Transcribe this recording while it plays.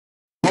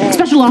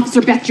Special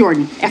Officer Beth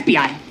Jordan,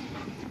 FBI.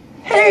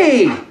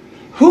 Hey!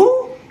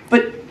 Who?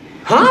 But,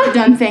 huh? Mr.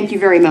 Dunn, thank you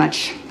very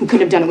much. We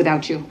couldn't have done it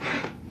without you.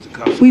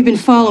 We've been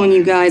following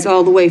you guys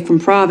all the way from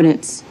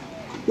Providence.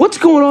 What's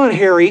going on,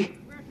 Harry?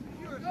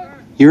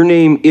 Your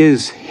name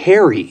is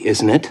Harry,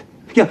 isn't it?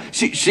 Yeah,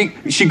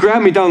 she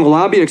grabbed me down the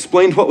lobby and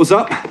explained what was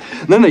up.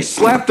 And then they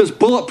slapped this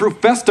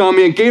bulletproof vest on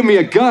me and gave me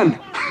a gun.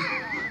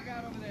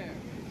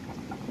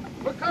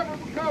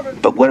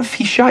 But what if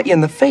he shot you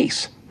in the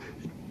face?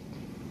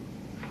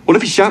 What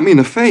if he shot me in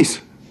the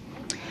face?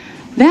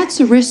 That's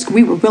a risk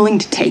we were willing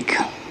to take.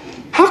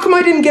 How come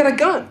I didn't get a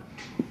gun?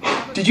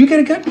 Did you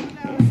get a gun?